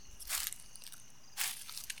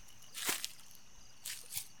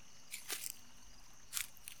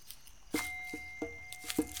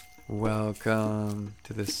Welcome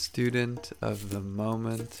to the Student of the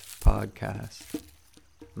Moment podcast.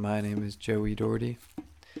 My name is Joey Doherty.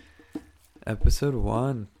 Episode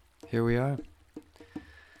 1. Here we are.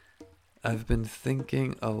 I've been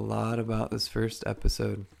thinking a lot about this first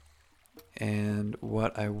episode and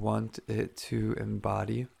what I want it to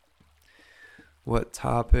embody. What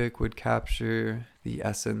topic would capture the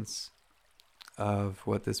essence of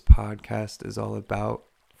what this podcast is all about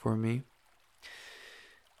for me.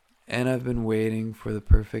 And I've been waiting for the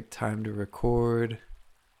perfect time to record,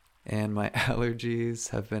 and my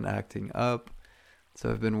allergies have been acting up. So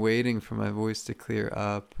I've been waiting for my voice to clear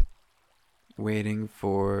up, waiting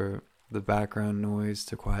for the background noise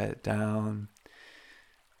to quiet down,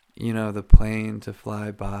 the plane to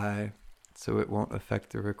fly by so it won't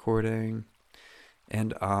affect the recording,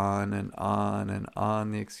 and on and on and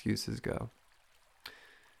on the excuses go.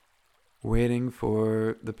 Waiting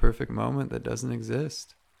for the perfect moment that doesn't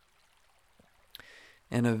exist.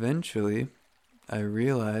 And eventually, I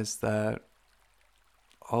realized that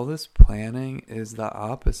all this planning is the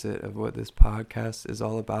opposite of what this podcast is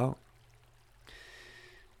all about.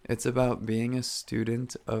 It's about being a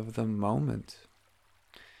student of the moment,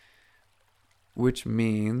 which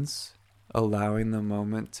means allowing the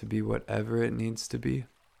moment to be whatever it needs to be.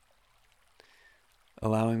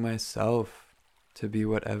 Allowing myself to be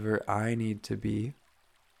whatever I need to be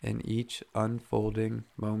in each unfolding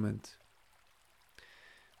moment.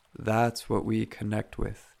 That's what we connect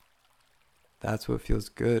with. That's what feels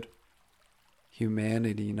good.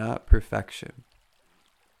 Humanity, not perfection.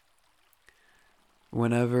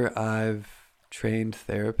 Whenever I've trained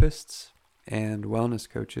therapists and wellness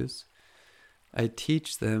coaches, I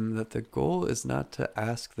teach them that the goal is not to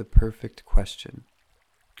ask the perfect question,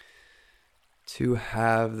 to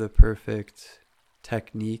have the perfect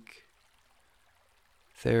technique,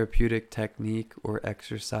 therapeutic technique or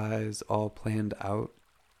exercise all planned out.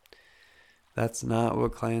 That's not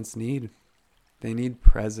what clients need. They need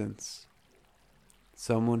presence.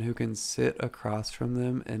 Someone who can sit across from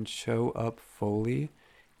them and show up fully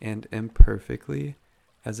and imperfectly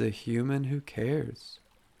as a human who cares.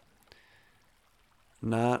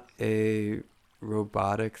 Not a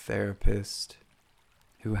robotic therapist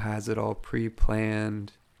who has it all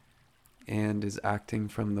pre-planned and is acting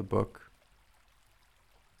from the book.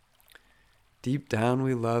 Deep down,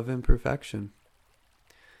 we love imperfection.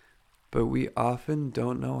 But we often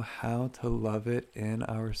don't know how to love it in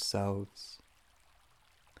ourselves.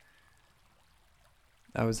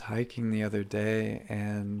 I was hiking the other day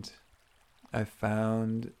and I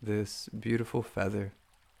found this beautiful feather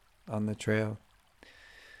on the trail.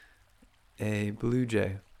 A blue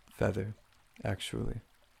jay feather, actually.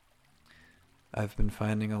 I've been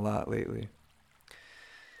finding a lot lately.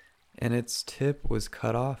 And its tip was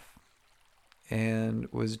cut off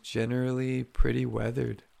and was generally pretty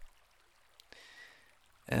weathered.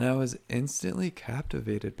 And I was instantly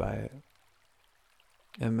captivated by it.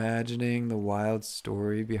 Imagining the wild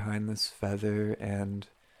story behind this feather and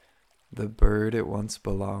the bird it once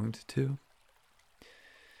belonged to.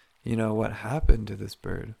 What happened to this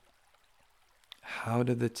bird? How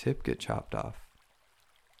did the tip get chopped off?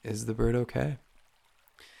 Is the bird okay?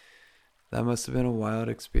 That must have been a wild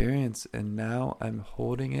experience, and now I'm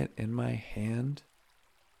holding it in my hand,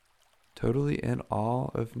 totally in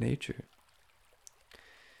awe of nature.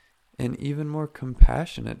 And even more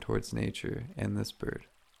compassionate towards nature and this bird.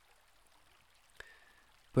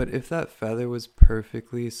 But if that feather was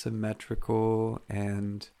perfectly symmetrical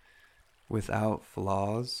and without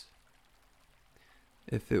flaws,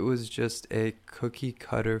 if it was just a cookie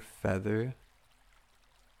cutter feather,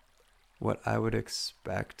 what I would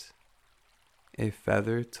expect a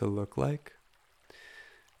feather to look like,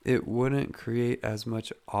 it wouldn't create as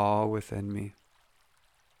much awe within me.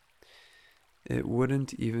 It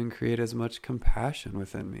wouldn't even create as much compassion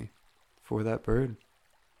within me for that bird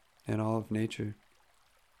and all of nature.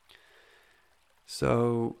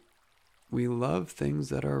 So we love things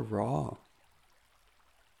that are raw,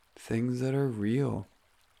 things that are real,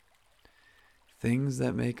 things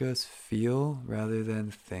that make us feel rather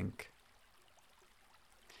than think.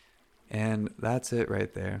 And that's it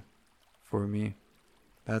right there for me.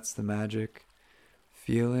 That's the magic.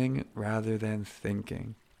 Feeling rather than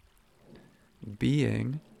thinking.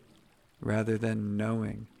 Being rather than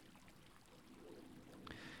knowing.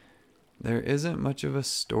 There isn't much of a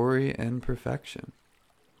story in perfection.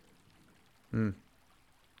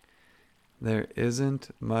 There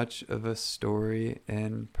isn't much of a story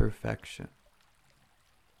in perfection.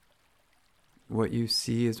 What you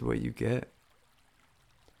see is what you get.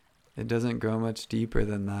 It doesn't go much deeper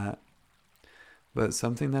than that. But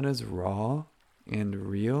something that is raw and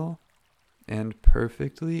real and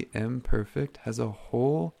perfectly imperfect has a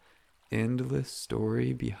whole endless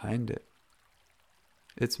story behind it.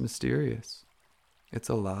 It's mysterious. It's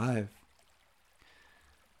alive.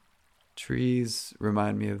 Trees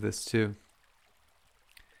remind me of this too.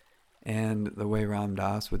 And the way Ram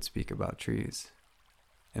Dass would speak about trees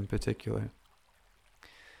in particular.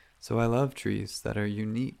 So I love trees that are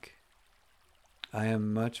unique. I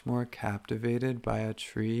am much more captivated by a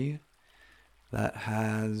tree that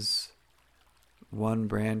has one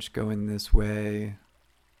branch going this way,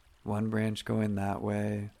 one branch going that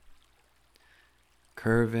way,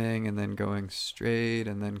 curving and then going straight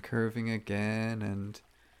and then curving again and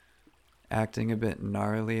acting a bit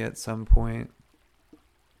gnarly at some point,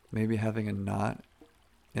 maybe having a knot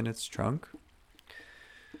in its trunk.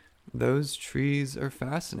 Those trees are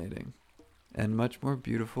fascinating and much more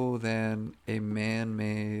beautiful than a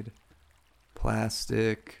man-made,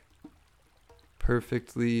 plastic,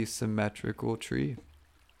 perfectly symmetrical tree.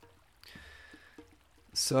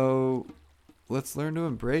 So let's learn to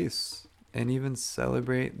embrace and even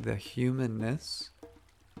celebrate the humanness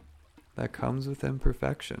that comes with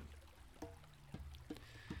imperfection.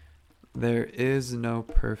 There is no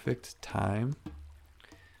perfect time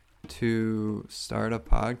to start a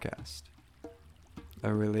podcast,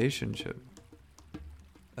 a relationship,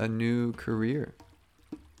 a new career.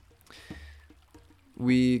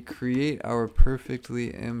 We create our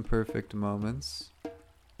perfectly imperfect moments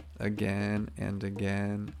again and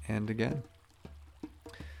again and again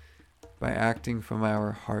by acting from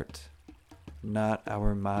our heart, not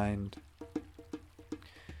our mind.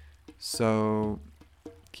 So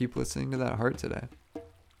keep listening to that heart today,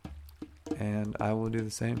 and I will do the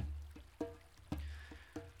same.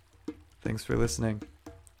 Thanks for listening.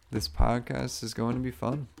 This podcast is going to be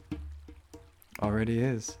fun. Already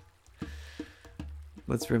is.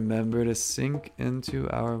 Let's remember to sink into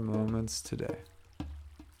our moments today.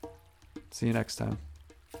 See you next time.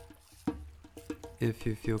 If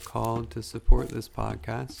you feel called to support this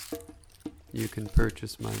podcast, you can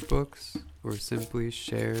purchase my books or simply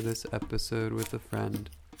share this episode with a friend.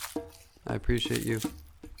 I appreciate you.